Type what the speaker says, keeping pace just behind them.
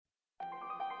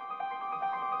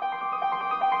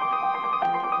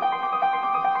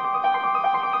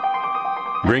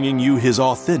bringing you his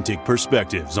authentic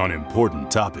perspectives on important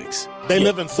topics. They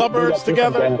live in suburbs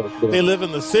together. They live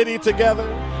in the city together.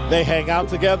 They hang out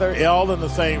together, all in the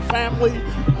same family.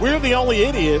 We're the only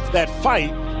idiots that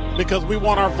fight because we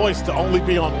want our voice to only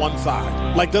be on one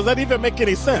side. Like, does that even make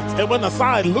any sense? And when the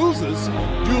side loses,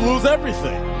 you lose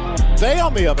everything. They,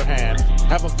 on the other hand,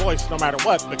 have a voice no matter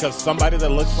what because somebody that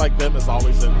looks like them is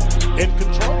always in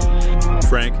control.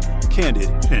 Frank, candid,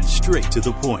 and straight to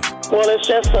the point. Well, it's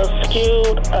just a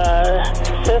skewed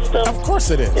system. Of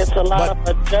course it is. It's a lot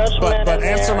of judgment. But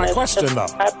answer my question, though.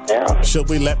 Should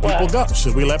we let people go?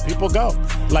 Should we let people go?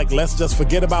 Like, let's just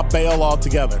forget about bail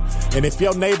altogether. And if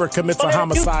your neighbor commits a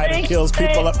homicide and kills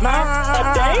people,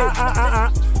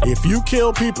 if you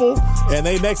kill people and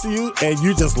they next to you and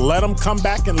you just let them come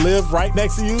back and live right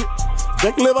next to you,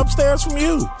 they can live upstairs from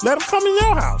you. Let them come in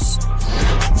your house.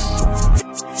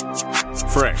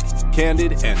 Frank,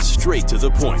 candid, and straight to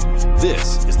the point.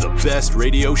 This is the best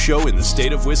radio show in the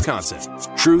state of Wisconsin.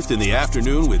 Truth in the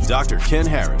Afternoon with Dr. Ken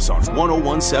Harris on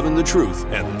 101.7 The Truth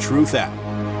and The Truth app.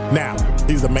 Now,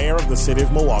 he's the mayor of the city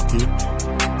of Milwaukee.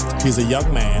 He's a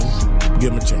young man.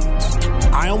 Give him a chance.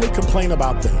 I only complain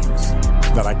about things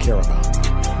that I care about.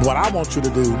 What I want you to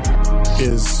do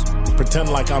is pretend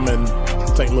like I'm in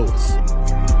St. Louis.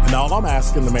 And all I'm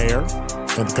asking the mayor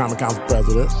and the Common Council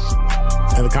president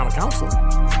and the Common Council,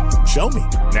 show me.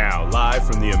 Now, live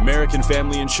from the American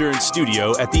Family Insurance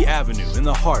Studio at the Avenue in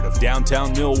the heart of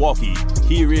downtown Milwaukee,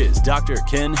 here is Dr.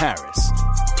 Ken Harris.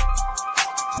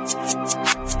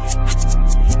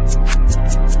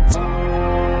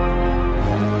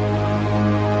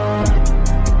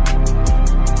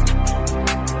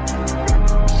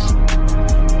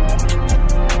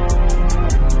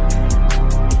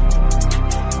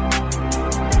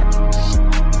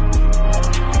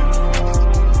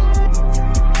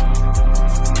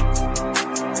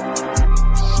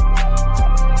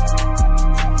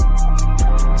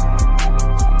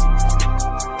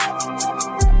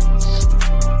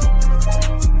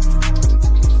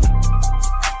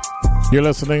 You're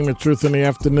listening to Truth in the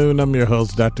Afternoon. I'm your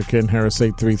host, Dr. Ken Harris.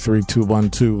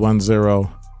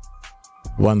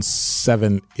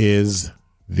 833-212-1017 is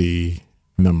the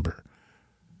number.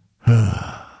 All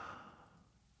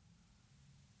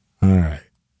right.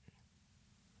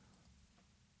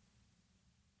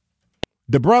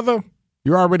 The brother,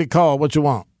 you already called. What you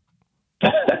want?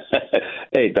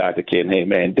 Hey, Dr. Ken. Hey,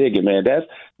 man, dig it, man. That's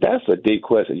a deep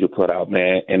question you put out,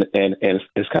 man. And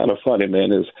it's kind of funny,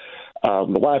 man, is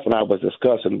the wife and I was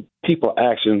discussing people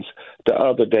actions the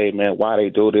other day, man, why they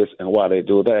do this and why they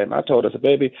do that. And I told her,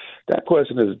 baby, that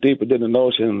question is deeper than the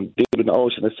ocean. Deeper than the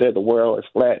ocean that said the world is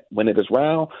flat when it is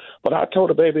round. But I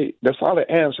told her, baby, the solid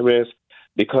answer is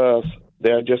because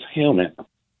they're just human.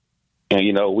 And,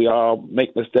 you know, we all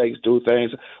make mistakes, do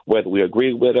things, whether we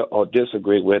agree with it or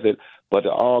disagree with it. But they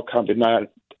all come to not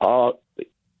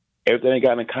everything they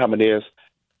got in common is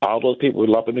all those people we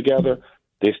lump them together.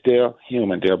 They're still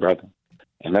human, dear brother.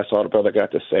 And that's all the brother got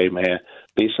to say, man.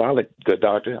 Be solid, good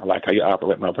doctor. I like how you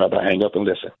operate, my brother. Hang up and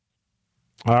listen.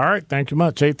 All right. Thank you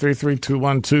much.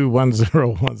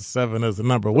 833-212-1017 is the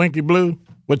number. Winky Blue,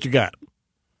 what you got?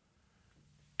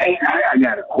 Hey, I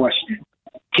got a question.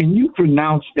 Can you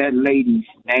pronounce that lady's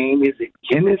name? Is it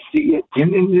Genesee?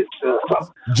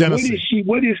 Genesee.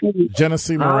 What is she?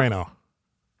 Genesee Moreno.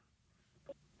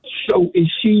 So is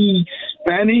she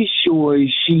Spanish or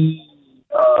is she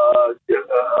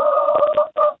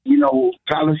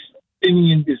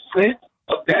Palestinian descent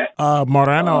of that?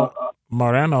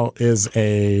 Moreno is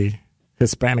a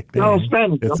Hispanic name. No,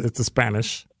 Spanish. It's a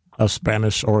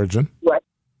Spanish origin. Right.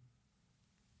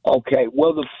 Okay.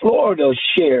 Well, the Florida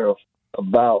sheriff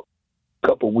about a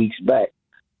couple of weeks back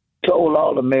told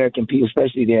all American people,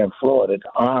 especially there in Florida, to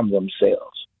arm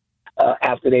themselves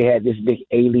after they had this big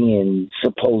alien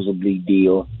supposedly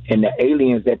deal. And the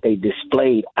aliens that they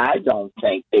displayed, I don't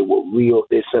think they were real.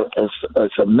 It's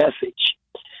a message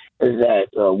that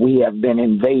we have been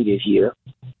invaded here,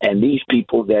 and these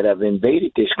people that have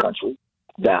invaded this country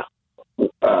that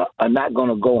are not going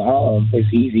to go home as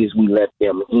easy as we let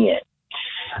them in.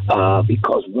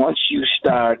 Because once you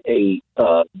start a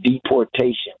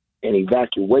deportation and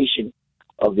evacuation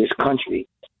of this country,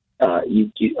 a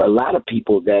lot of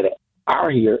people that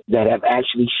are here that have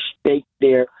actually staked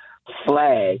their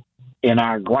flag in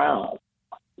our ground,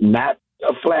 not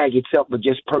a flag itself, but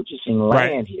just purchasing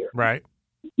land here, right,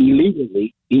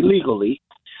 illegally,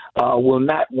 will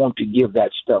not want to give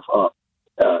that stuff up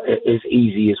as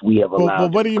easy as we have allowed.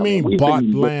 Well, what do you mean bought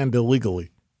land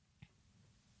illegally?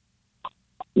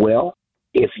 Well,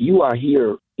 if you are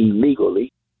here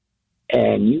illegally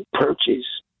and you purchase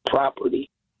property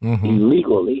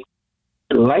illegally,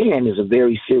 land is a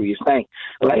very serious thing.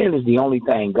 Land is the only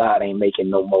thing God ain't making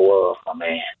no more of, my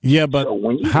man. Yeah, but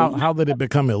so how did it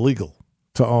become illegal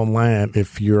to own land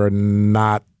if you're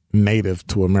not native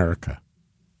to America?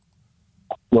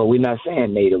 Well, we're not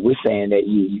saying native. We're saying that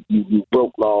you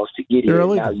broke laws to get here.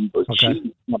 Illegal. Now you've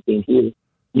achieved something here.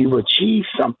 You've achieved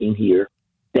something here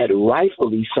that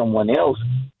rightfully someone else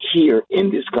here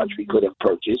in this country could have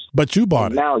purchased. But you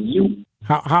bought it. Now you.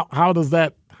 How does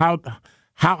that how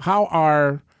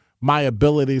are my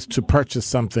abilities to purchase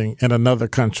something in another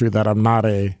country that I'm not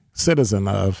a citizen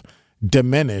of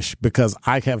diminish because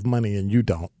I have money and you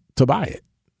don't to buy it?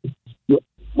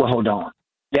 Well, hold on.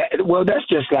 That's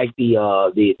just like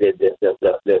the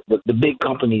big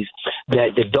companies,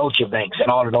 the Deutsche Banks and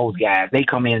all of those guys. They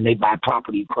come in and they buy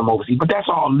property from overseas, but that's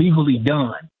all legally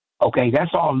done. Okay,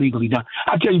 that's all legally done.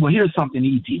 I'll tell you what. Here's something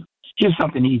easy. Here's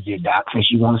something easier, Doc, since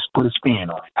you want to put a spin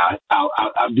on it.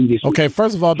 I'll do this. Okay,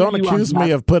 first of all, don't accuse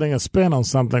me of putting a spin on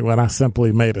something when I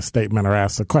simply made a statement or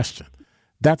asked a question.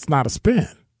 That's not a spin.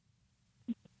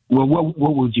 Well,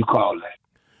 what would you call that?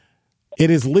 It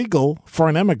is legal for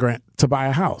an immigrant to buy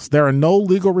a house. There are no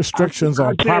legal restrictions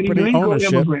on property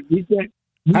ownership. We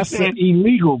said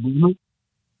illegal.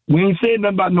 We ain't saying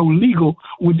nothing about no legal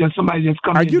with just somebody that's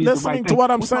coming. Are you listening to what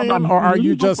I'm saying, or are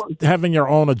you just having your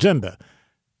own agenda?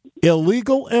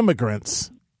 Illegal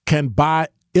immigrants can buy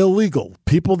illegal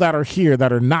people that are here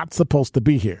that are not supposed to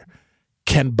be here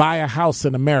can buy a house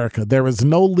in America. There is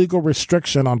no legal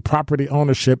restriction on property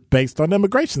ownership based on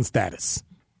immigration status.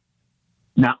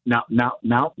 Now,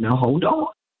 hold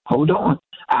on.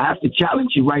 I have to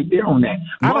challenge you right there on that.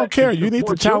 I don't care. You need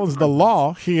to challenge the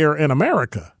law here in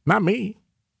America, not me.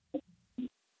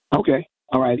 Okay.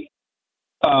 All righty.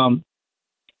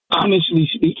 Honestly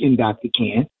speaking, Dr.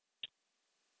 Ken,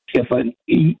 if an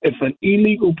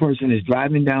illegal person is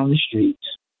driving down the streets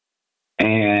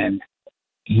and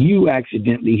you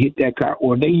accidentally hit that car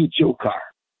or they hit your car,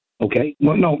 okay?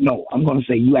 Well, no. I'm going to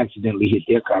say you accidentally hit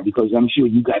their car because I'm sure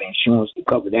you got insurance to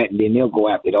cover that, and then they'll go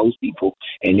after those people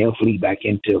and they'll flee back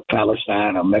into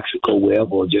Palestine or Mexico, wherever,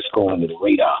 or just go under the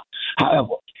radar.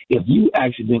 However, if you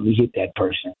accidentally hit that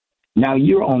person, now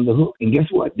you're on the hook, and guess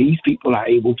what? These people are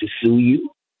able to sue you.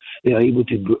 They're able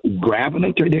to grab an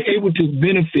attorney. They're able to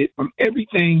benefit from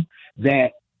everything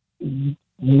that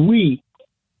we,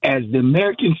 as the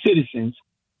American citizens,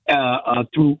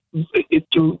 through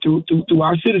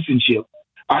our citizenship,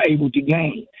 are able to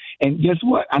gain. And guess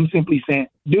what? I'm simply saying,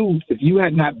 dude, if you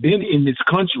had not been in this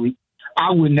country,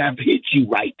 I wouldn't have hit you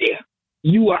right there.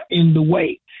 You are in the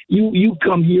way. You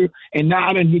come here, and now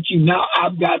I done hit you. Now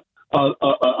I've got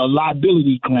a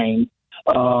liability claim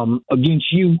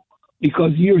against you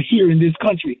because you're here in this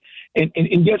country. And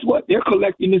guess what? They're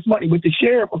collecting this money. But the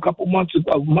sheriff a month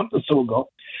or so ago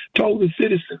told the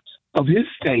citizens of his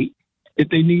state that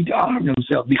they need to arm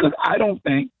themselves, because I don't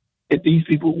think that these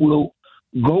people will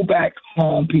go back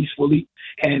home peacefully.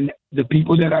 And the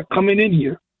people that are coming in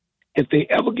here, if they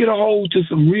ever get a hold to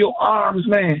some real arms,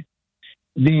 man,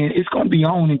 then it's going to be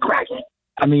on and cracking.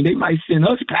 I mean, they might send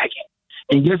us packing.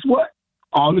 And guess what?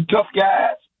 All the tough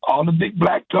guys, all the big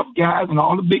black tough guys, and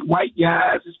all the big white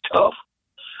guys is tough.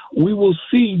 We will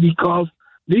see, because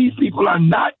these people are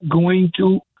not going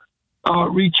to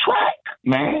retract,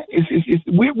 man.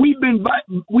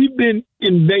 We've been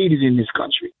invaded in this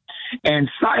country, and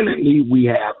silently we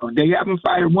have. They haven't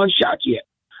fired one shot yet,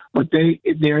 but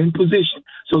they're in position.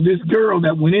 So this girl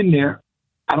that went in there,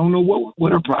 I don't know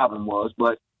what her problem was,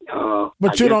 but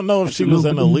you don't know if she was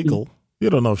an illegal. You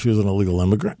don't know if she was an illegal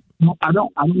immigrant. No, I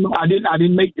don't know. I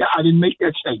didn't make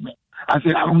that statement. I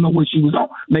said I don't know what she was on.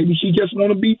 Maybe she just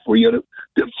want to be free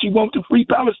she wants to free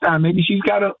Palestine. Maybe she's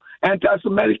got a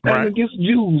anti-Semitic thing against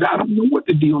Jews. I don't know what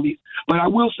the deal is. But I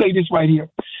will say this right here,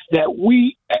 that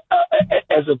we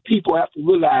as a people have to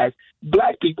realize,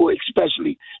 black people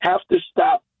especially, have to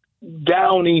stop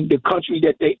downing the country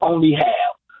that they only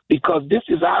have, because this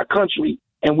is our country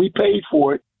and we paid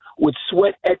for it with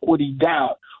sweat equity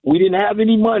down. We didn't have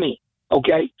any money.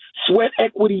 Okay, sweat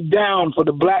equity down for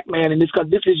the black man in this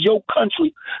country. This is your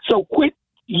country. So quit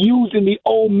using the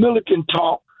old militant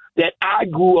talk that I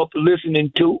grew up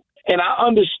listening to, and I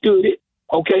understood it.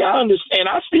 Okay, I understand.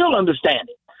 I still understand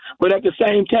it. But at the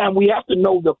same time, we have to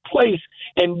know the place,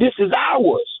 and this is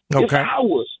ours. Okay. It's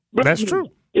ours. That's true.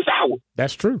 It's ours.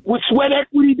 That's true. With sweat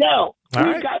equity down.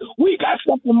 We got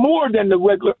something more than the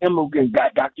regular immigrant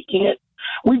got, Dr. Kent.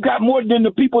 We've got more than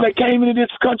the people that came into this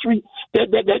country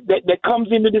that comes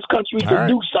into this country to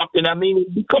do something. I mean,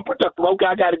 become productive. Okay,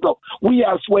 I got to go. We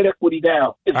have sweat equity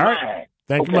down. It's mine. Right.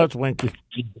 Thank you much, Winky.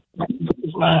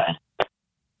 It's mine.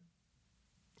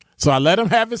 So I let him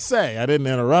have his say. I didn't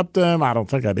interrupt him. I don't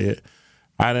think I did.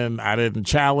 I didn't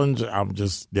challenge. I'm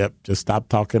just stop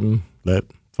talking. Let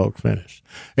folk finish.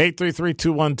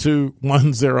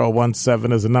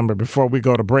 833-212-1017 is the number. Before we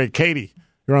go to break, Katie,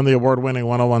 you're on the award-winning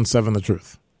 1017 The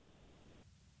Truth.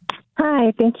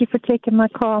 Hi, thank you for taking my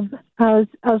call. I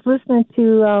was listening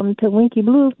to Winky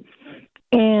Blue,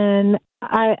 and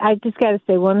I just got to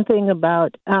say one thing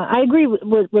about. I agree with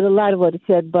a lot of what he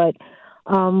said, but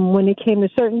when it came to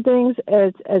certain things,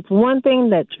 it's one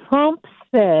thing that Trump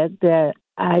said that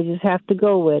I just have to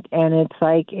go with, and it's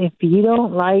like, if you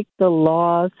don't like the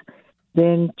laws,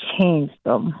 then change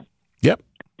them. Yep.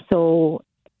 So,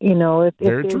 if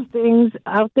there's things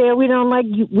out there we don't like,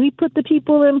 we put the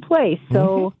people in place.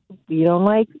 So if you don't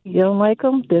like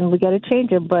them, then we got to change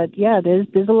them. But yeah, there's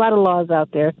a lot of laws out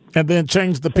there. And then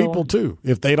change the people too,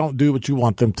 if they don't do what you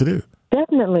want them to do.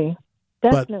 Definitely.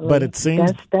 But it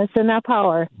seems that's in our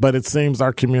power. But it seems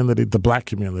our community, the black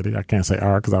community, I can't say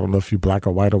our because I don't know if you're black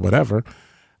or white or whatever,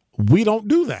 we don't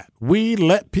do that. We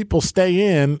let people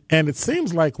stay in, and it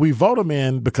seems like we vote them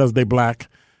in because they black.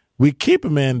 We keep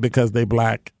them in because they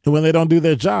black. And when they don't do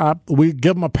their job, we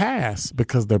give them a pass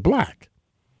because they're black.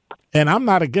 And I'm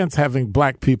not against having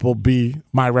black people be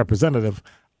my representative.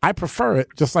 I prefer it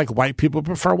just like white people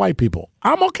prefer white people.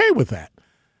 I'm okay with that.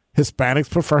 Hispanics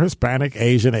prefer Hispanic,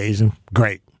 Asian.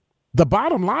 Great. The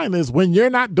bottom line is when you're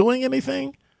not doing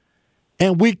anything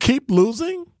and we keep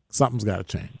losing, something's got to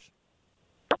change.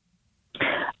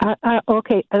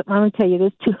 Okay, I'm going to tell you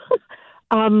this too.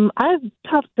 I've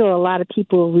talked to a lot of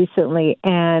people recently,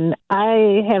 and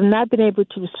I have not been able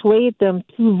to persuade them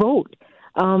to vote.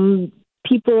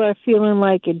 People are feeling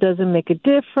like it doesn't make a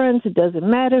difference, it doesn't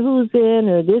matter who's in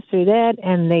or this or that,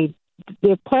 and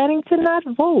they're planning to not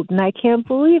vote, and I can't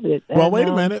believe it. Well, wait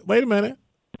a minute.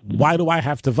 Why do I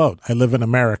have to vote? I live in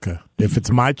America. If it's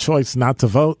my choice not to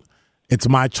vote, it's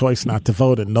my choice not to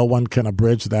vote, and no one can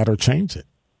abridge that or change it.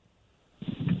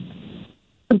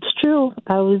 It's true.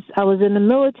 I was in the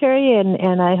military,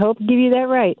 and I hope to give you that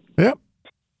right. Yep.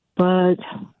 But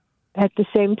at the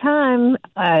same time,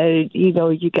 you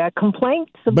got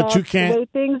complaints about the way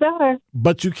things are.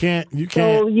 But you can't.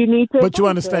 So you need to. But you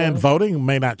understand, voting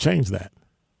may not change that.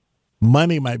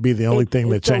 Money might be the only thing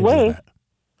that changes that.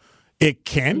 It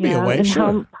can be a way.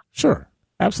 Sure.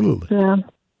 Absolutely. Yeah.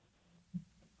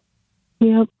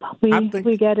 Yep.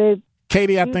 We got it.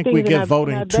 Katie, I think we give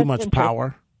voting too much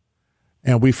power,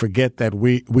 and we forget that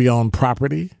we own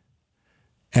property,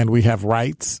 and we have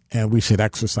rights, and we should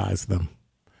exercise them.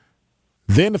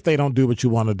 Then if they don't do what you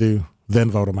want to do, then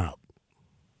vote them out.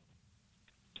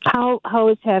 How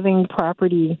is having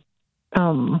property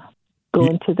go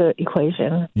into the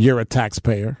equation? You're a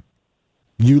taxpayer.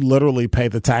 You literally pay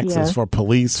the taxes for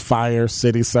police, fire,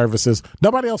 city services.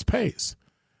 Nobody else pays.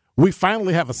 We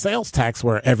finally have a sales tax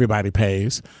where everybody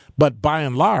pays, but by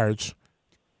and large,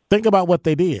 think about what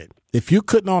they did. If you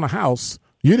couldn't own a house,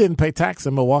 you didn't pay tax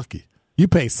in Milwaukee. You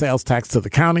pay sales tax to the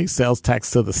county, sales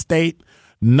tax to the state,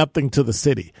 nothing to the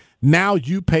city. Now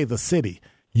you pay the city.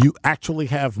 You actually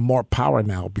have more power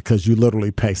now because you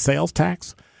literally pay sales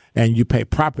tax and you pay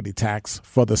property tax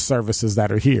for the services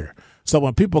that are here. So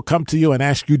when people come to you and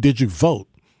ask you, did you vote?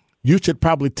 You should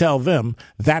probably tell them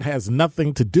that has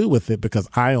nothing to do with it because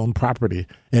I own property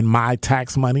and my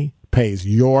tax money pays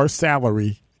your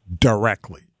salary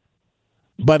directly.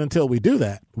 But until we do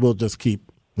that, we'll just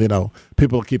keep,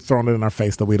 people will keep throwing it in our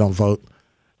face that we don't vote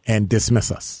and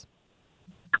dismiss us.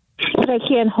 But I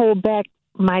can't hold back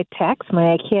my tax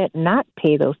money. I can't not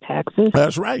pay those taxes.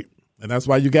 That's right. And that's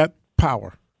why you got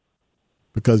power,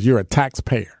 because you're a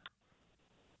taxpayer.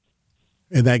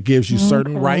 And that gives you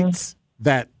certain rights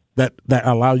that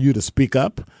allow you to speak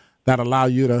up, that allow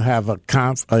you to have a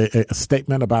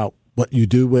statement about what you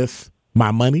do with my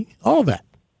money, all that.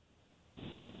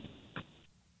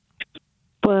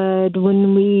 But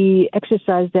when we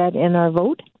exercise that in our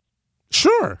vote?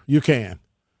 Sure, you can.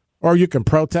 Or you can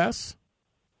protest.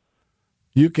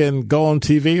 You can go on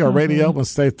TV or radio and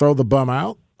say, throw the bum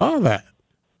out. All that.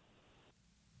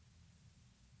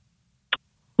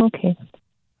 Okay.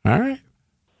 All right.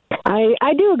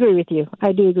 I do agree with you.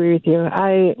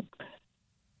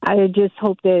 I just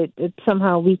hope that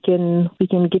somehow we can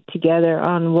get together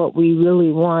on what we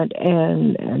really want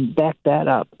and back that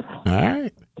up. All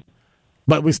right.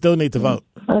 But we still need to vote.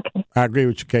 Okay. I agree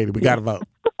with you, Katie. We got to vote.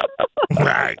 All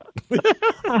right.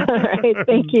 All right.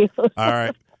 Thank you. All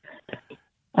right.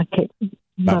 Okay.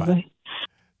 Bye-bye.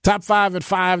 Top 5 at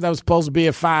 5. That was supposed to be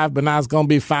at 5, but now it's going to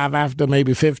be 5 after,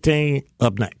 maybe 15.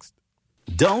 Up next.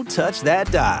 Don't touch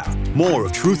that dial. More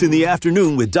of Truth in the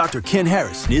Afternoon with Dr. Ken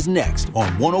Harrison is next on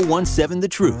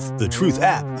 1017 The Truth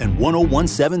app, and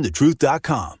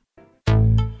 1017thetruth.com.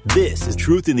 This is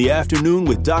Truth in the Afternoon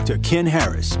with Dr. Ken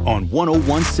Harris on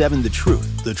 1017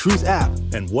 The Truth app,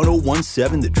 and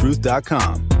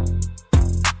 1017thetruth.com.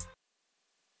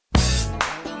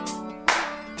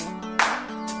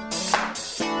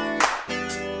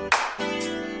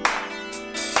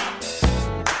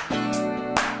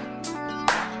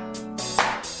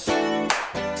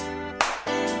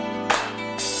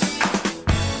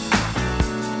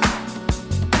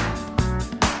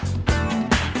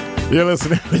 You're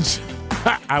listening.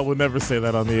 I will never say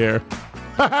that on the air.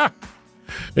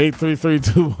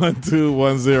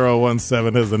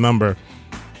 833-212-1017 is the number.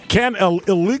 Can an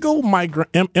illegal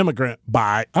immigrant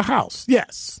buy a house?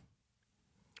 Yes.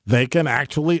 They can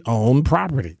actually own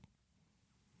property.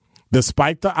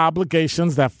 Despite the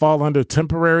obligations that fall under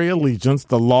temporary allegiance,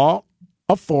 the law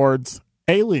affords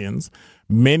aliens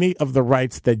many of the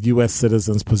rights that U.S.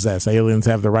 citizens possess. Aliens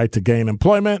have the right to gain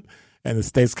employment, and the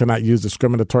states cannot use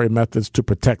discriminatory methods to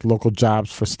protect local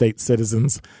jobs for state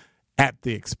citizens at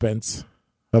the expense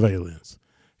of aliens.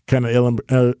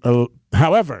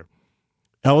 However,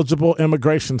 eligible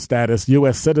immigration status,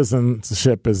 U.S.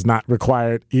 citizenship is not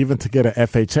required even to get an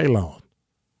FHA loan.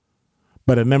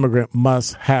 But an immigrant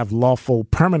must have lawful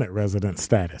permanent resident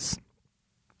status,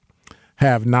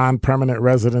 have non-permanent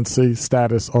residency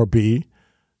status, or be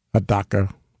a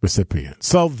DACA recipient.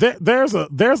 So there's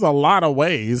a lot of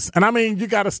ways, and I mean, you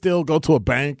got to still go to a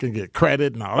bank and get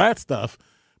credit and all that stuff.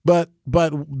 But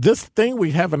this thing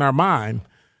we have in our mind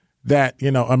that,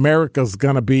 you know, America's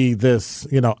going to be this,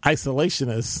 you know,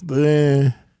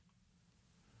 isolationist.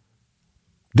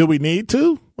 Do we need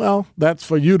to? Well, that's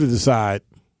for you to decide,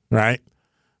 right?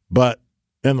 But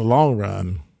in the long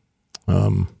run,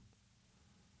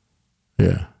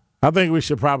 yeah, I think we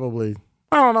should probably,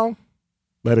 I don't know,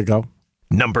 let it go.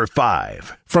 Number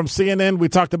 5. From CNN, we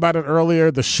talked about it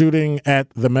earlier, the shooting at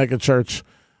the megachurch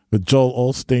with Joel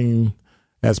Osteen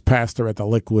as pastor at the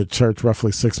Lakewood Church,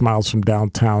 roughly 6 miles from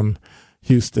downtown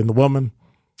Houston. The woman,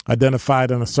 identified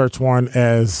in a search warrant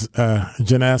as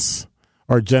Genesse,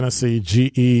 Genesse,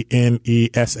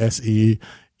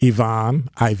 Yvonne,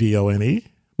 Ivone,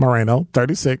 Moreno,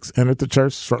 36, entered the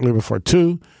church shortly before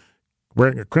 2,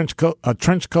 wearing a trench coat,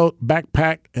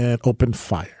 backpack, and opened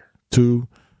fire. 2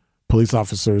 police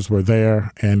officers were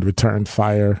there and returned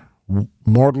fire,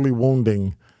 mortally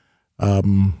wounding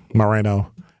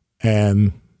Moreno,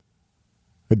 and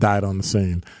it died on the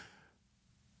scene.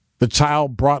 The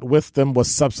child brought with them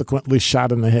was subsequently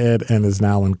shot in the head and is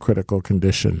now in critical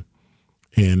condition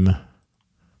in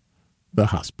the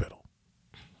hospital.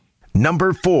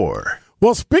 Number 4.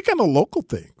 Well, speaking of local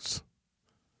things,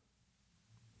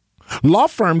 law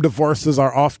firm divorces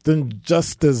are often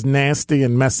just as nasty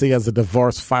and messy as a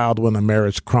divorce filed when a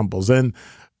marriage crumbles. In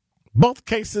both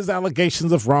cases,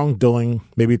 allegations of wrongdoing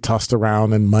may be tossed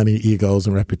around, and money, egos,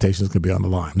 and reputations can be on the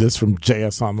line. This is from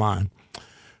JS Online.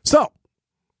 So,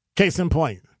 case in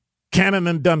point, Cannon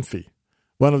and Dunphy,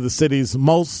 one of the city's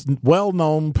most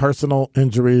well-known personal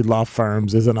injury law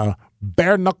firms, is in a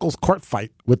bare-knuckles court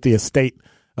fight with the estate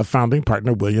of founding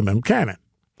partner William M. Cannon.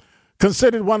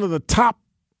 Considered one of the top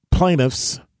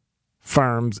plaintiffs'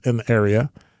 firms in the area,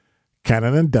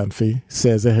 Cannon and Dunphy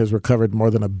says it has recovered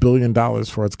more than $1 billion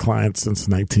for its clients since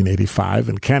 1985,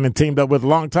 and Cannon teamed up with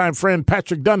longtime friend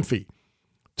Patrick Dunphy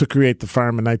to create the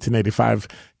firm in 1985.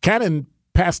 Cannon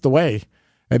passed away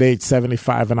at age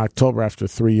 75 in October after a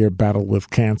 3-year battle with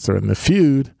cancer, and the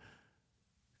feud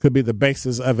could be the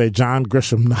basis of a John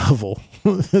Grisham novel,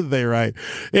 they write.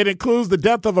 It includes the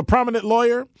death of a prominent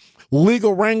lawyer,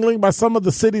 legal wrangling by some of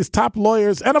the city's top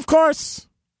lawyers, and, of course,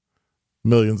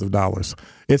 millions of dollars.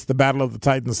 It's the Battle of the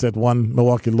Titans, said one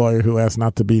Milwaukee lawyer who asked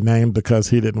not to be named because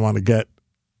he didn't want to get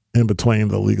in between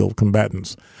the legal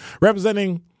combatants.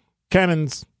 Representing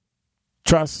Cannon's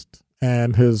trust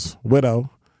and his widow,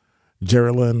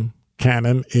 Geraldine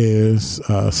Cannon, is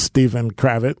Stephen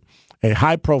Kravitz, a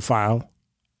high-profile,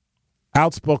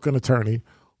 outspoken attorney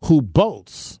who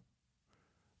boasts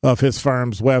of his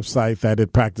firm's website that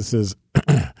it practices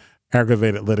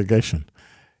aggravated litigation.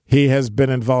 He has been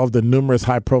involved in numerous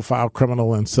high-profile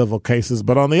criminal and civil cases.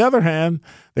 But on the other hand,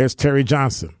 there's Terry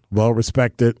Johnson,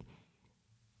 well-respected,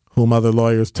 whom other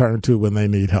lawyers turn to when they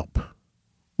need help,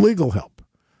 legal help.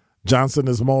 Johnson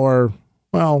is more,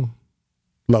 well,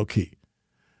 low-key.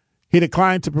 He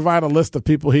declined to provide a list of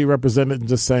people he represented, and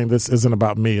just saying, this isn't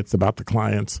about me, it's about the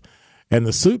clients. And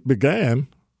the suit began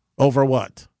over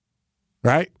what?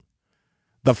 Right?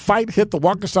 The fight hit the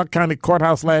Waukesha County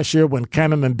Courthouse last year when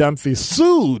Cannon and Dunphy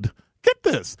sued, get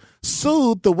this,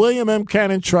 sued the William M.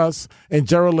 Cannon Trust and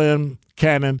Geraldine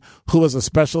Cannon, who was a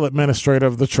special administrator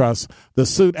of the trust. The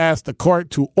suit asked the court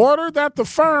to order that the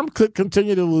firm could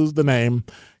continue to use the name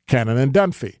Cannon and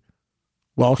Dunphy.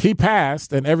 Well, he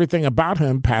passed, and everything about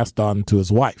him passed on to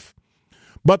his wife.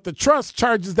 But the trust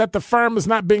charges that the firm is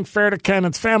not being fair to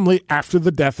Cannon's family after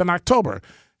the death in October.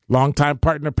 Longtime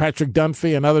partner Patrick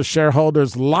Dunphy and other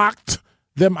shareholders locked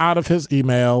them out of his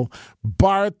email,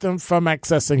 barred them from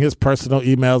accessing his personal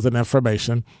emails and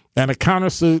information, and a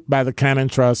countersuit by the Cannon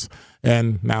Trust,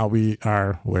 and now we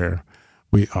are where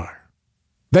we are.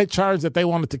 They charged that they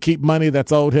wanted to keep money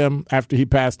that's owed him after he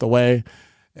passed away,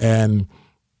 and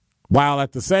while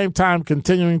at the same time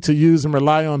continuing to use and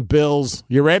rely on Bill's,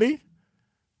 you ready?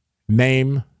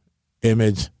 Name,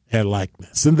 image, and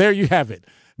likeness. And there you have it.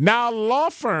 Now law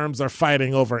firms are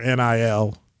fighting over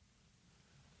NIL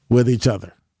with each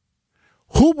other.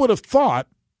 Who would have thought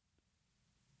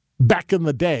back in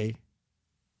the day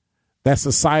that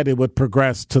society would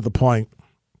progress to the point?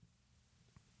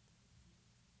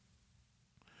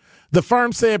 The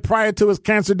firm said prior to his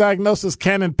cancer diagnosis,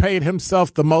 Cannon paid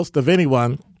himself the most of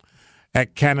anyone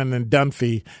at Cannon and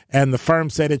Dunphy, and the firm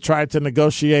said it tried to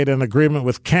negotiate an agreement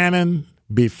with Cannon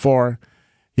before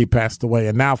he passed away.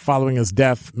 And now, following his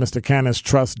death, Mr. Cannon's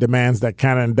trust demands that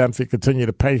Cannon and Dunphy continue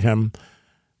to pay him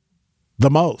the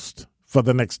most for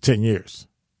the next 10 years.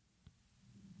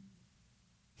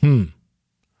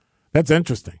 That's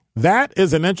interesting. That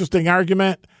is an interesting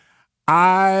argument.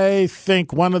 I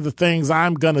think one of the things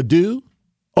I'm going to do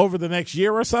over the next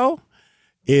year or so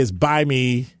is buy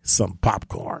me some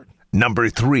popcorn. Number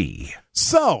 3.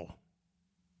 So,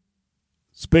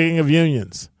 speaking of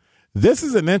unions, this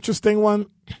is an interesting one,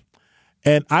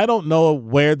 and I don't know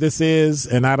where this is,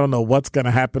 and I don't know what's going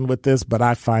to happen with this, but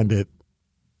I find it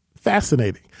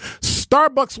fascinating.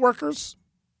 Starbucks workers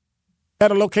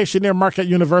at a location near Marquette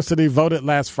University voted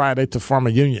last Friday to form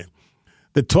a union.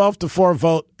 The 12-4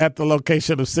 vote at the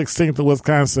location of 16th in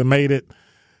Wisconsin made it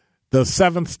the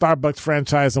 7th Starbucks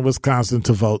franchise in Wisconsin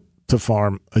to vote to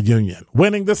form a union.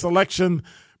 Winning this election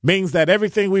means that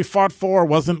everything we fought for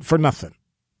wasn't for nothing,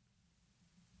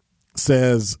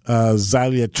 says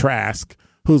Zylia Trask,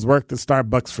 who's worked at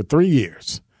Starbucks for 3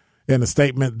 years. In a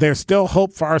statement, there's still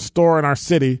hope for our store and our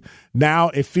city.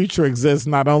 Now a future exists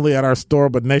not only at our store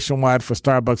but nationwide for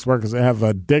Starbucks workers to have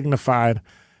a dignified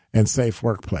and safe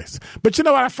workplace. But you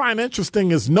know what I find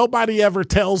interesting is nobody ever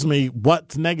tells me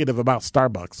what's negative about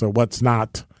Starbucks or what's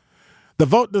not. The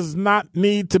vote does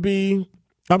need to be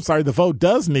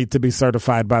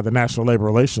certified by the National Labor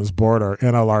Relations Board, or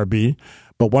NLRB.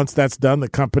 But once that's done, the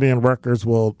company and workers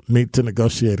will meet to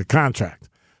negotiate a contract.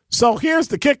 So here's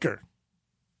the kicker.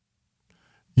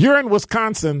 You're in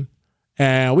Wisconsin,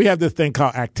 and we have this thing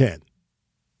called Act 10.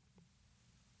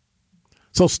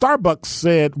 So Starbucks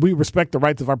said, we respect the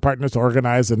rights of our partners to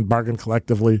organize and bargain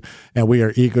collectively, and we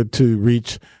are eager to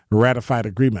reach ratified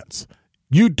agreements.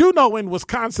 You do know in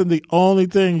Wisconsin, the only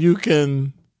thing you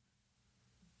can,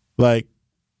 fight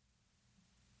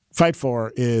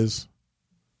for is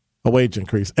a wage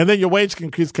increase. And then your wage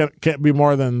increase can't be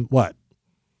more than what?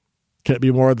 Can't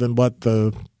be more than what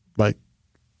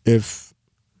if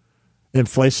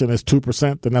inflation is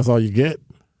 2%, then that's all you get.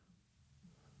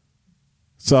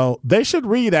 So they should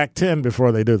read Act 10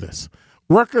 before they do this.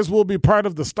 Workers will be part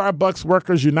of the Starbucks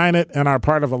Workers United and are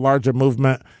part of a larger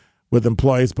movement with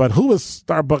employees. But who is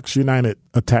Starbucks United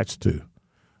attached to?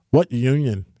 What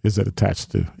union is it attached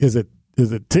to? Is it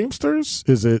Teamsters?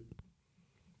 Is it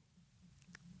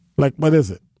what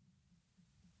is it?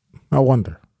 I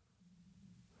wonder.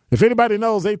 If anybody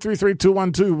knows,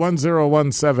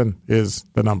 833-212-1017 is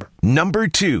the number. Number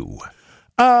 2.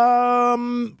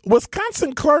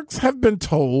 Wisconsin clerks have been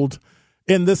told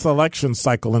in this election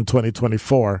cycle in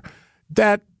 2024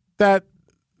 that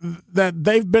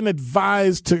they've been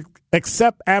advised to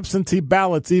accept absentee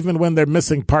ballots even when they're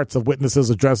missing parts of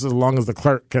witnesses' addresses, as long as the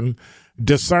clerk can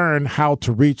discern how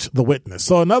to reach the witness.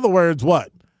 So in other words,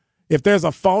 what? If there's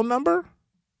a phone number,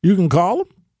 you can call them?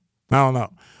 I don't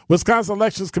know. Wisconsin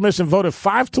Elections Commission voted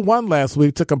 5-1 last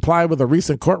week to comply with a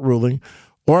recent court ruling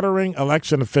ordering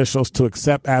election officials to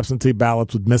accept absentee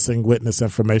ballots with missing witness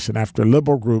information after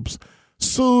liberal groups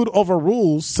sued over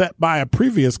rules set by a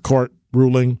previous court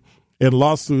ruling in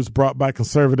lawsuits brought by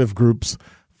conservative groups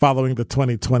following the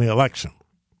 2020 election.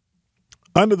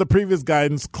 Under the previous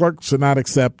guidance, clerks should not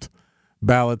accept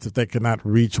ballots if they cannot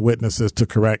reach witnesses to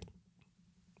correct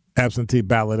absentee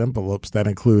ballot envelopes that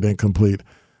include incomplete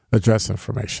address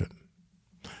information.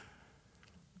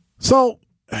 So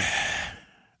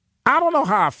I don't know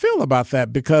how I feel about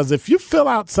that, because if you fill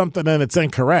out something and it's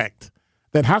incorrect,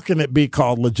 then how can it be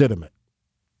called legitimate?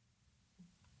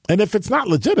 And if it's not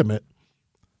legitimate,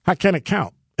 how can it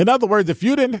count? In other words, if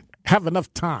you didn't have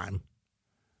enough time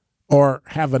or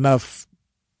have enough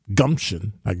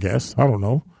gumption, I guess, I don't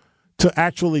know, to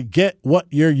actually get what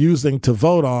you're using to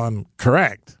vote on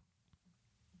correct.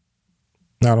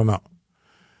 I don't know.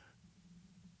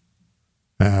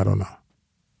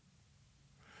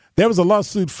 There was a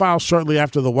lawsuit filed shortly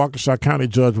after the Waukesha County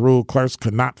judge ruled clerks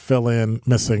could not fill in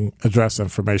missing address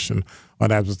information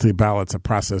on absentee ballots, a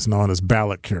process known as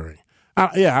ballot curing.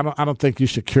 I don't think you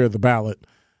should cure the ballot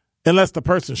unless the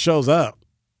person shows up.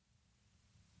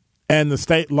 And the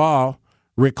state law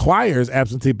requires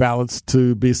absentee ballots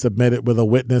to be submitted with a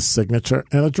witness signature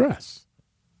and address.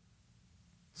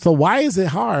 So why is it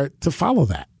hard to follow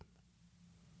that?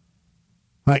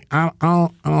 Like, I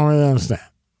don't really understand.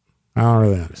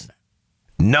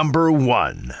 Number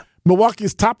 1.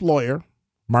 Milwaukee's top lawyer,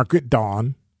 Margaret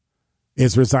Dawn,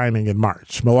 is resigning in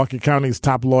March. Milwaukee County's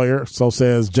top lawyer, so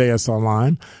says JS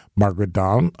Online, Margaret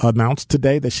Dawn, announced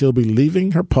today that she'll be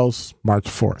leaving her post March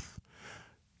 4th.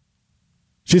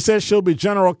 She says she'll be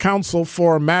general counsel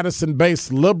for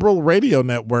Madison-based liberal radio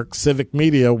network, Civic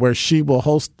Media, where she will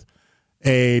host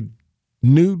a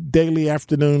new daily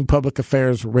afternoon public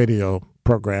affairs radio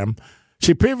program.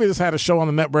 She previously had a show on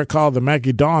the network called The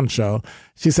Maggie Dawn Show.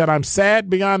 She said, "I'm sad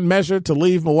beyond measure to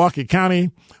leave Milwaukee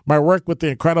County. My work with the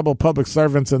incredible public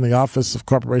servants in the Office of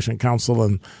Corporation Counsel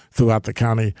and throughout the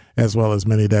county, as well as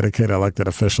many dedicated elected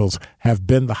officials, have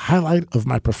been the highlight of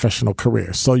my professional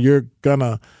career." So you're going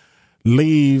to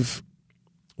leave.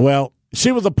 Well,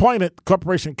 she was appointed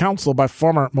Corporation Counsel by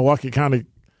former Milwaukee County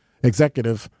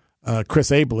executive Chris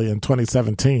Abley in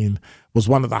 2017, was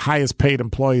one of the highest paid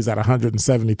employees at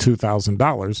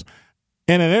 $172,000.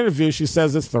 In an interview, she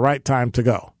says it's the right time to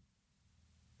go.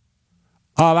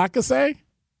 All I can say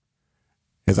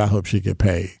is I hope she get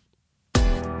paid.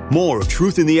 More of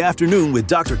Truth in the Afternoon with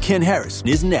Dr. Ken Harris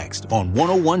is next on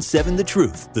 1017 The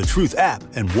Truth, The Truth app,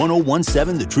 and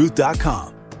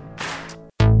 1017thetruth.com.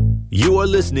 You are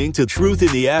listening to Truth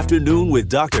in the Afternoon with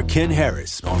Dr. Ken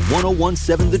Harris on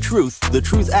 1017 The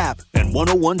Truth app, and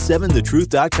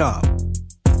 1017thetruth.com.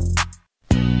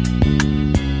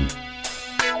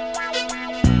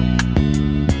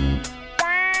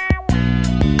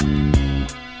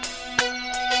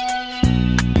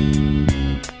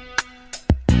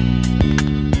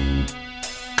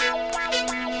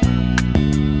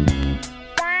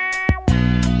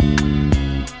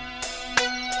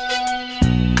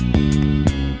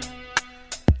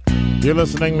 You're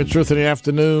listening to Truth in the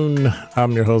Afternoon.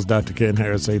 I'm your host, Dr. Ken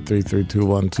Harris.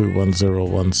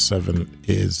 833-212-1017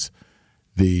 is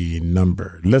the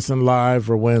number. Listen live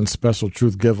or win special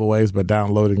Truth giveaways by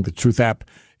downloading the Truth app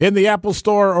in the Apple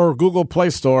Store or Google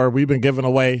Play Store. We've been giving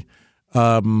away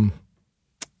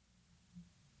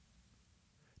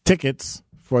tickets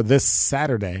for this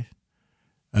Saturday,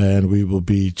 and we will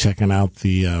be checking out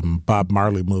the Bob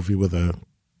Marley movie with a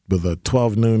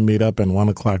 12 noon meetup and 1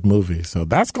 o'clock movie. So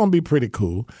that's going to be pretty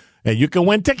cool. And you can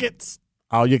win tickets.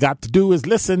 All you got to do is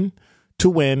listen to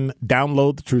win,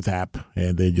 download the Truth app,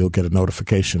 and then you'll get a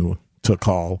notification to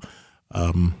call.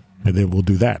 And then we'll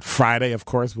do that. Friday, of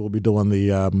course, we'll be doing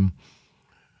the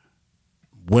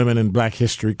Women in Black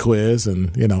History quiz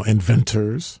and,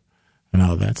 inventors and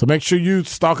all that. So make sure you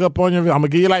stock up on your, I'm going to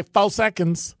give you like 4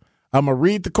 seconds. I'm going to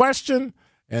read the question,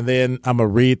 and then I'm going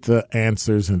to read the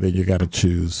answers, and then you got to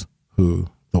choose who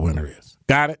the winner is.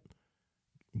 Got it?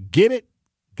 Get it?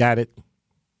 Got it?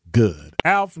 Good.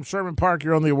 Al from Sherman Park,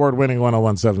 you're on the award-winning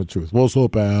 1017 The Truth. What's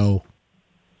up, Al?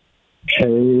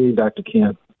 Hey, Dr.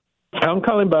 Ken. I'm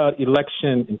calling about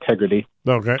election integrity.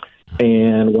 Okay.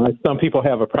 And why some people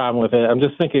have a problem with it. I'm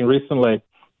just thinking recently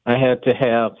I had to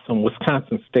have some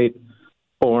Wisconsin state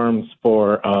forms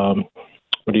for,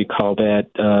 what do you call that?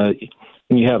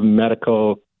 When you have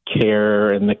medical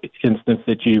care in the instance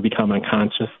that you become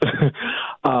unconscious.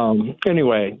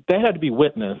 Anyway, they had to be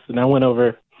witnessed, and I went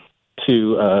over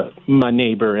to my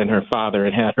neighbor and her father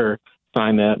and had her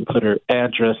sign that and put her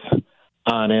address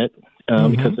on it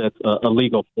because that's a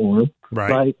legal form,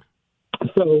 right?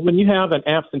 So when you have an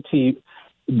absentee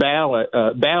ballot,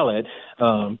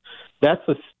 that's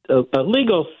a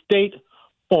legal state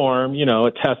form,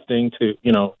 attesting to,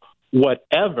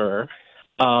 whatever.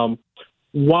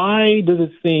 Why does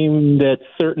it seem that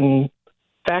certain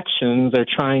factions are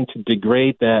trying to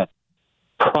degrade that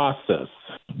process?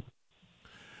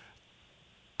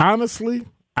 Honestly,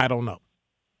 I don't know.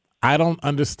 I don't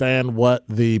understand what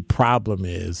the problem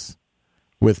is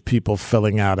with people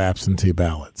filling out absentee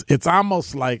ballots. It's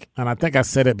almost like, and I think I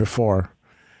said it before,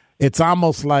 it's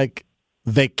almost like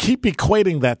they keep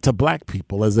equating that to black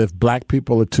people, as if black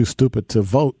people are too stupid to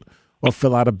vote or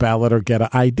fill out a ballot or get an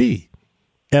ID.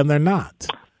 And they're not.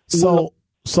 So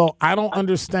I don't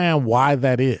understand why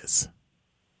that is.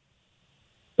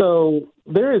 So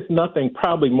there is nothing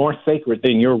probably more sacred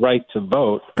than your right to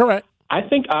vote. Correct. I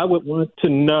think I would want to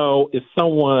know if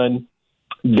someone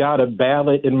got a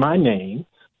ballot in my name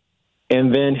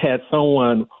and then had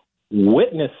someone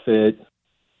witness it.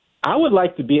 I would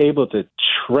like to be able to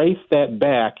trace that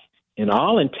back in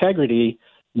all integrity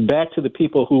back to the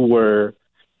people who were,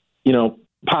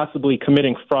 possibly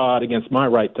committing fraud against my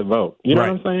right to vote. You know what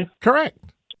I'm saying? Correct.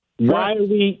 Why are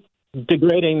we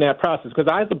degrading that process?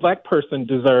 Because I, as a black person,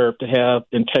 deserve to have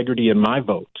integrity in my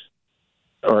vote,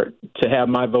 or to have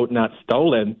my vote not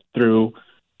stolen through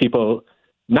people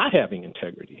not having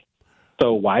integrity.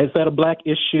 So why is that a black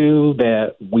issue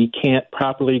that we can't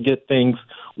properly get things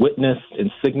witnessed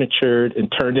and signatured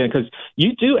and turned in? Because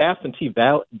you do absentee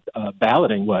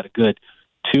balloting, a good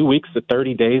 2 weeks to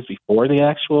 30 days before the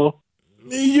actual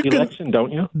election,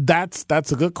 don't you? That's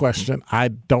a good question. I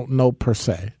don't know per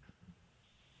se.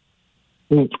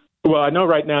 Well, I know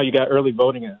right now you got early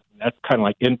voting. That's kind of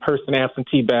like in-person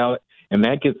absentee ballot, and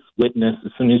that gets witnessed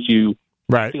as soon as you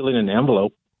seal it in an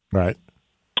envelope. Right.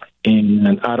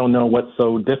 And I don't know what's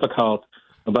so difficult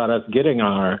about us getting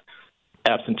our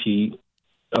absentee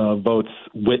votes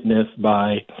witnessed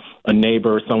by a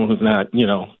neighbor or someone who's not,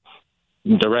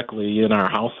 directly in our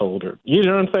household. Or, you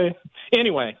know what I'm saying?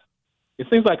 Anyway, it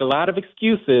seems like a lot of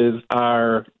excuses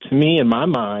are, to me, in my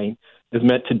mind, is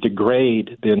meant to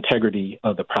degrade the integrity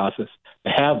of the process,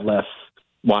 to have less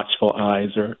watchful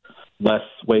eyes or less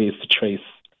ways to trace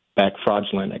back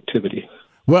fraudulent activity.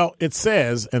 Well, it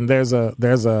says, and there's a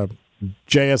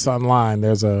JS Online.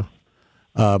 There's a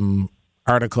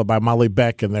article by Molly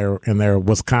Beck in their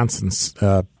Wisconsin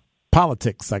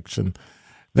politics section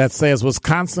that says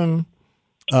Wisconsin,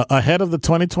 ahead of the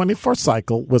 2024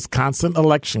 cycle, Wisconsin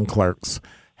election clerks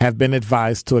have been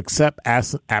advised to accept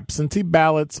absentee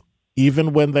ballots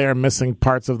even when they are missing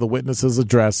parts of the witness's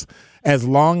address, as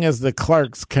long as the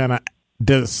clerks can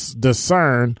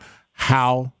discern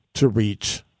how to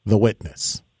reach the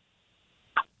witness.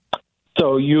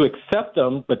 So you accept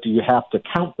them, but do you have to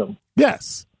count them?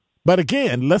 Yes. But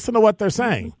again, listen to what they're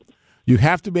saying. You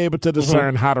have to be able to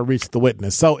discern how to reach the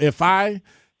witness. So if I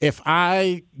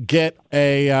get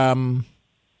a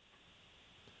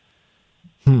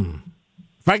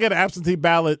if I get an absentee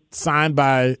ballot signed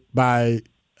by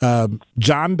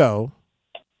John Doe,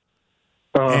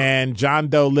 and John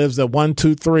Doe lives at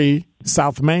 123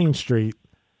 South Main Street,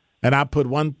 and I put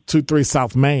 123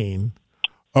 South Main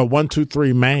or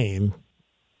 123 Main,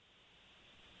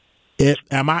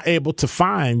 am I able to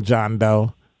find John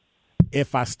Doe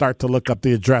if I start to look up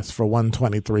the address for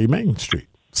 123 Main Street?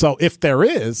 So if there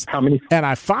is, and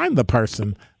I find the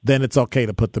person, then it's okay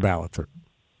to put the ballot through.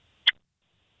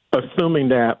 Assuming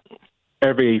that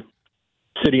every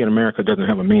city in America doesn't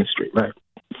have a Main Street, right?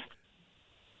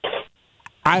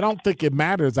 I don't think it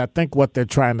matters. I think what they're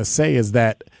trying to say is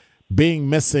that being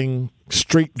missing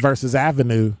street versus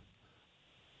avenue,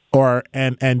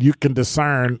 and you can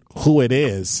discern who it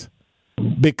is,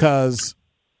 because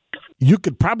you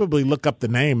could probably look up the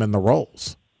name and the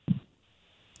rolls,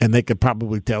 and they could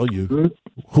probably tell you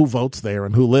who votes there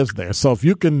and who lives there. So if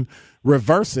you can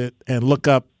reverse it and look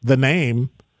up the name,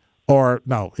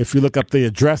 if you look up the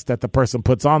address that the person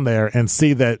puts on there and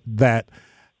see that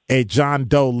a John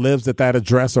Doe lives at that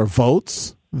address or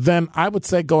votes, then I would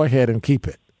say go ahead and keep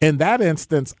it. In that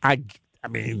instance, I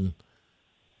mean,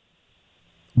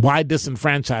 why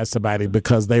disenfranchise somebody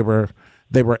because they were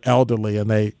elderly and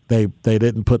they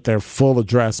didn't put their full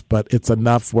address, but it's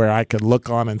enough where I could look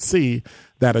on and see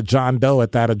that a John Doe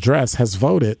at that address has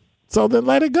voted. So then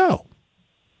let it go.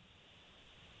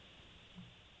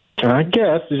 I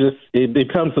guess it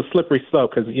becomes a slippery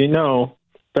slope because,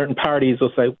 certain parties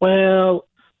will say, well,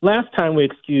 last time we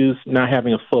excused not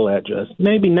having a full address.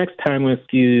 Maybe next time we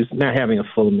excuse not having a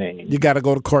full name. You got to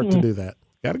go to court to do that.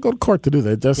 Got to go to court to do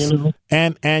that.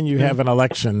 And you have an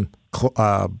election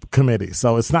committee,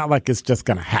 so it's not like it's just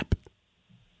going to happen.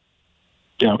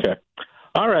 Yeah. Okay.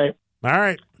 All right.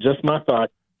 Just my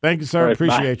thought. Thank you, sir. Right,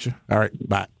 appreciate you. All right.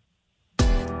 Bye.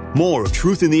 More of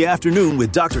Truth in the Afternoon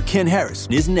with Dr. Ken Harris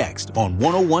is next on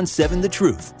 1017 The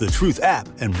Truth, The Truth app,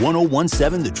 and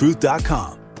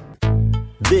 1017thetruth.com.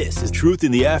 This is Truth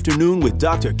in the Afternoon with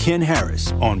Dr. Ken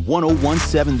Harris on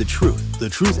 1017 The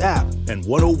Truth app, and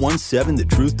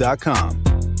 1017thetruth.com.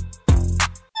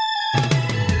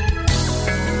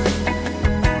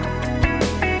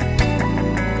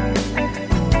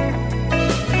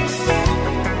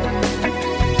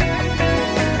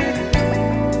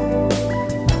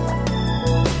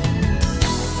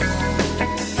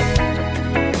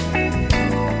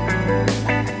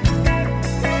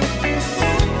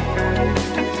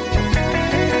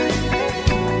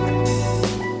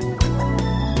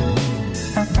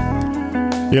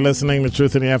 You're listening to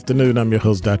Truth in the Afternoon. I'm your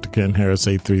host, Dr. Ken Harris,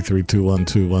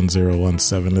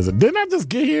 833-212-1017. Is it? Didn't I just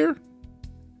get here?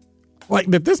 Like,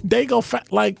 did this day go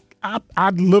fast? Like,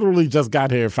 I literally just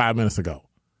got here 5 minutes ago,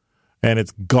 and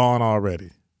it's gone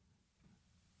already.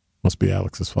 Must be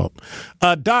Alex's fault.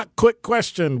 Doc, quick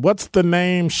question. What's the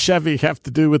name Chevy have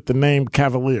to do with the name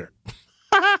Cavalier?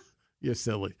 You're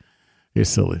silly. You're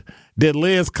silly. Did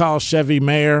Liz call Chevy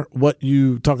Mayor what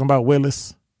you talking about,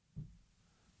 Willis?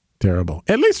 Terrible.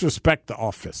 At least respect the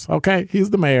office, okay? He's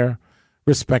the mayor.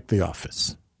 Respect the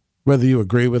office. Whether you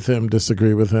agree with him,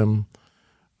 disagree with him,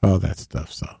 all that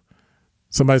stuff. So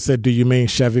somebody said, do you mean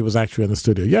Chevy was actually in the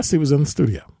studio? Yes, he was in the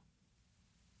studio.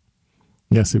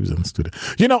 Yes, he was in the studio.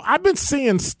 You know, I've been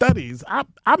seeing studies. I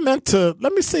meant to,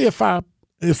 let me see if I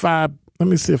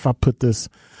put this.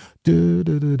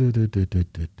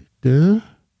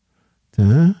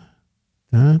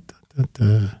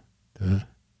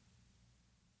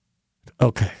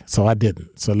 Okay, so I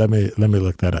didn't. So let me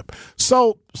look that up.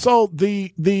 So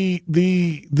the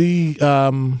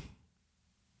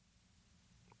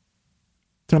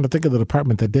trying to think of the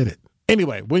department that did it.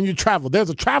 Anyway, when you travel, there's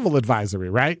a travel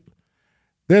advisory, right?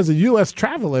 There's a U.S.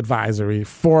 travel advisory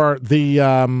for the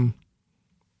islands,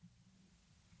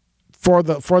 for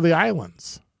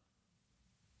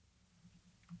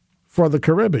the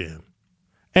Caribbean,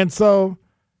 and so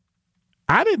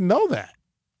I didn't know that,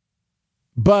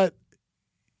 but.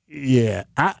 Yeah,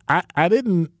 I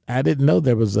didn't know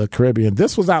there was a Caribbean.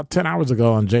 This was out 10 hours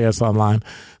ago on JS Online.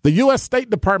 The U.S. State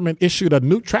Department issued a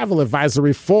new travel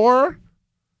advisory for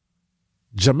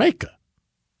Jamaica.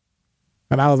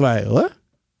 And I was like, what?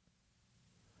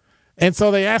 And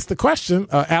so they asked the question,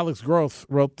 Alex Groth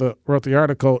wrote the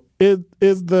article, are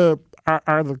the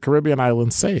Caribbean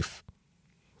islands safe?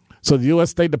 So the U.S.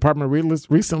 State Department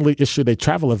recently issued a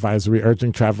travel advisory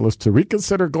urging travelers to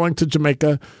reconsider going to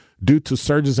Jamaica due to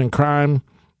surges in crime.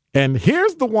 And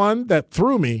here's the one that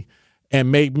threw me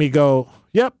and made me go,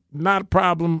 yep, not a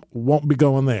problem, won't be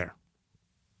going there.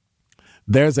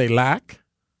 There's a lack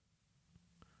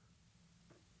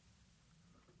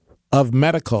of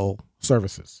medical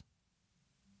services.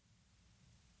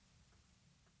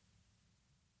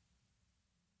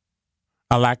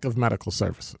 A lack of medical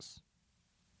services.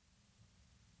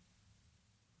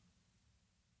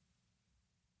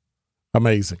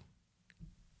 Amazing.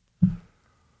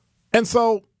 And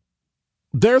so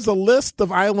there's a list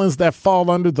of islands that fall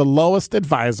under the lowest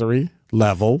advisory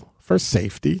level for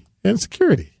safety and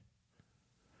security.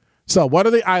 So what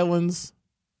are the islands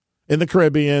in the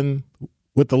Caribbean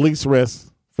with the least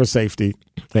risk for safety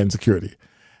and security?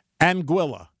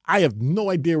 Anguilla. I have no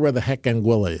idea where the heck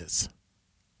Anguilla is.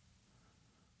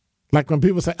 Like when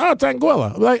people say, oh, it's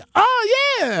Anguilla. I'm like,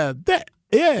 oh, yeah.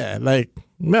 Like,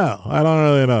 no, I don't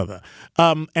really know that.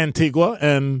 Antigua,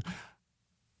 and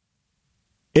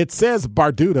it says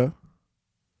Barbuda,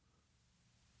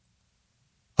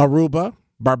 Aruba,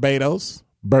 Barbados,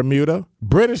 Bermuda,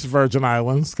 British Virgin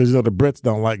Islands, because you know the Brits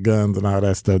don't like guns and all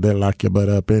that stuff. They lock your butt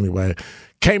up anyway.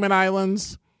 Cayman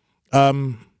Islands. I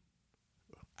don't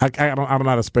know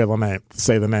how to spell the name.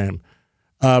 Say the name.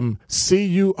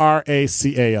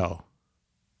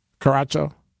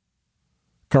 Curacao.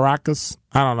 Caracas.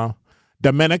 I don't know.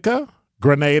 Dominica,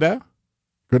 Grenada.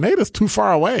 Grenada's too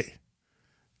far away.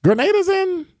 Grenada's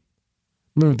in.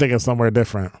 I'm thinking somewhere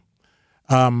different.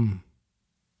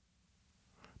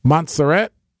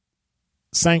 Montserrat,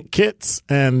 St. Kitts,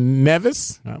 and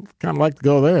Nevis. I kind of like to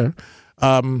go there.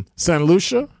 St.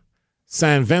 Lucia,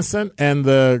 St. Vincent, and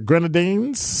the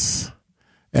Grenadines,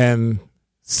 and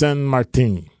Saint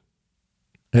Martin.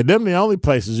 And them the only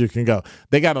places you can go.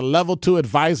 They got a level 2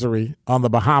 advisory on the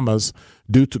Bahamas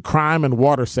due to crime and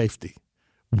water safety.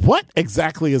 What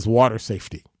exactly is water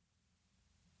safety?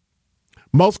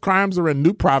 Most crimes are in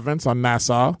New Province on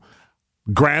Nassau,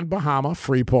 Grand Bahama,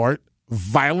 Freeport.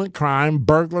 Violent crime,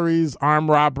 burglaries, armed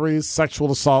robberies,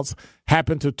 sexual assaults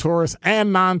happen to tourist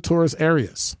and non-tourist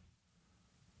areas.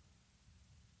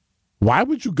 Why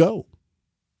would you go?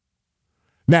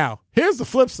 Now, here's the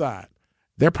flip side.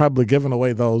 They're probably giving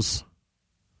away those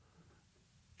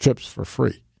trips for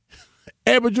free.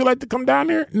 Hey, would you like to come down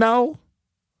here? No.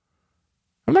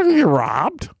 I'm not going to get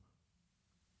robbed.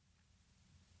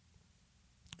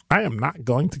 I am not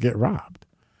going to get robbed.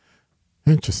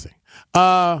 Interesting.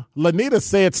 Lanita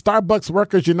said Starbucks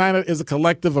Workers United is a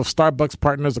collective of Starbucks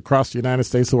partners across the United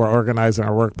States who are organizing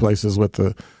our workplaces with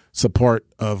the support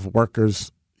of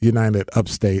Workers United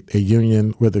Upstate, a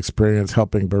union with experience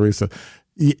helping baristas.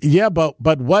 Yeah,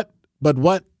 but what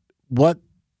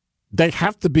they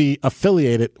have to be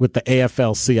affiliated with the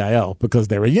AFL-CIO because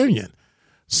they're a union.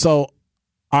 So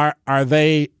Are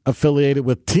they affiliated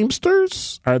with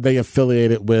Teamsters? Are they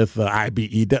affiliated with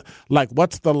IBE? Like,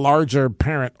 what's the larger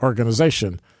parent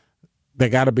organization? They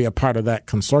got to be a part of that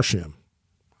consortium,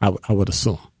 I would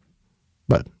assume.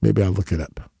 But maybe I'll look it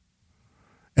up.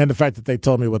 And the fact that they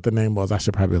told me what the name was, I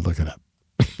should probably look it up.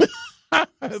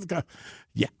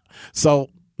 Yeah. So,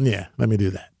 yeah, let me do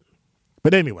that.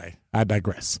 But anyway, I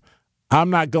digress. I'm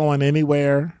not going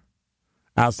anywhere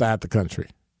outside the country.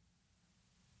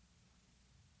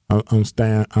 I'm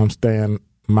staying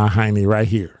my hiney right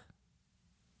here.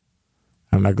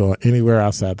 I'm not going anywhere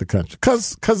outside the country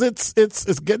because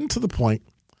it's getting to the point.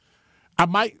 I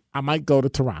might go to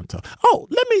Toronto. Oh,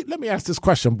 let me ask this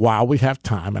question while we have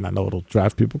time, and I know it'll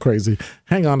drive people crazy.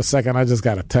 Hang on a second. I just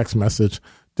got a text message.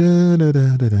 It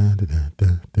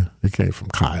came from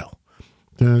Kyle.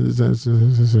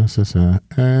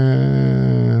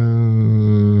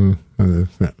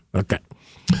 Okay.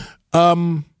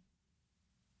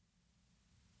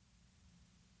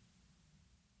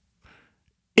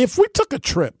 If we took a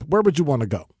trip, where would you want to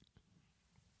go?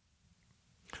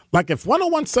 Like if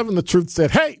 1017 The Truth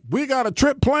said, hey, we got a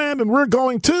trip planned and we're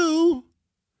going to,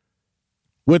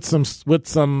 with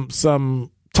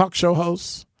some talk show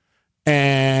hosts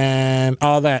and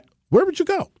all that, where would you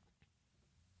go?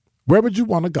 Where would you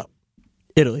want to go?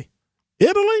 Italy.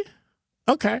 Italy?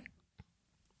 Okay.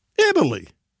 Italy.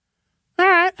 All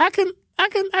right. I can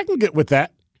get with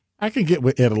that. I can get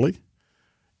with Italy.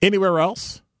 Anywhere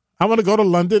else? I want to go to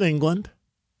London, England.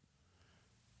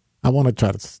 I want to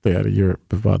try to stay out of Europe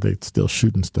before they're still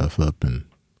shooting stuff up.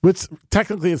 Which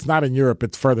technically it's not in Europe.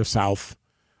 It's further south,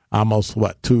 almost,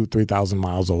 2,000-3,000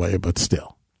 miles away, but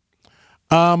still.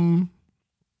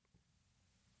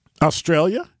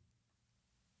 Australia?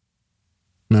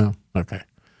 No? Okay.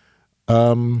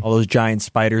 All those giant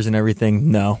spiders and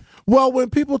everything? No. Well,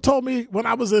 when people told me when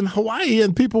I was in Hawaii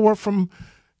and people were from,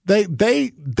 they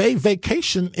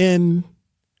vacation in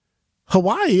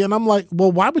Hawaii, and I'm like,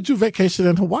 well, why would you vacation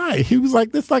in Hawaii? He was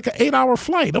like, it's like an 8-hour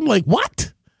flight. I'm like,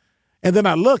 what? And then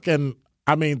I look, and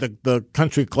I mean, the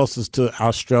country closest to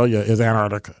Australia is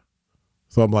Antarctica.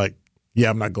 So I'm like, yeah,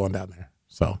 I'm not going down there.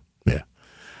 So, yeah.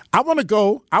 I want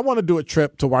to do a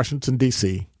trip to Washington,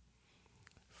 D.C.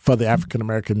 for the African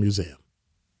American Museum.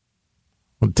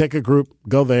 I'll take a group,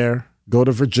 go there, go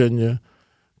to Virginia,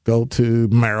 go to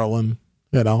Maryland,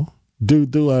 do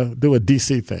a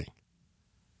D.C. thing.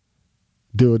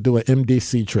 Do an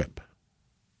MDC trip.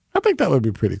 I think that would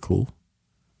be pretty cool.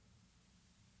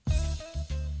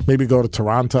 Maybe go to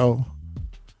Toronto,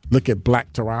 look at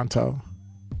Black Toronto.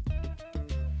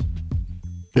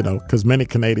 Because many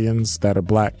Canadians that are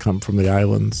black come from the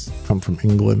islands, come from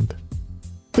England.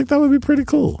 I think that would be pretty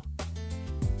cool.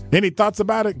 Any thoughts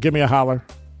about it? Give me a holler.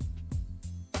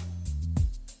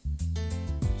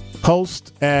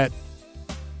 Post at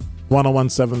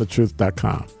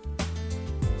 1017thetruth.com.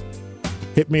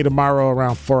 Hit me tomorrow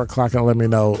around 4 o'clock and let me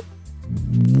know,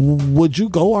 would you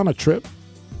go on a trip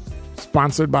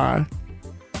sponsored by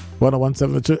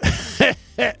 1017 The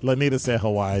Truth? Lanita said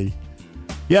Hawaii.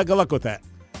 Yeah, good luck with that.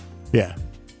 Yeah,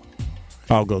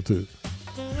 I'll go too.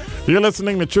 You're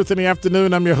listening to Truth in the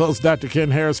Afternoon. I'm your host, Dr.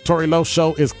 Ken Harris. Tori Lowe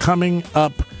Show is coming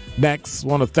up next.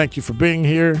 Want to thank you for being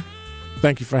here.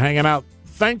 Thank you for hanging out.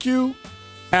 Thank you,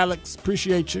 Alex.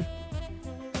 Appreciate you.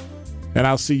 And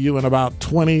I'll see you in about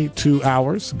 22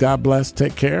 hours. God bless.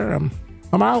 Take care. I'm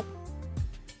out.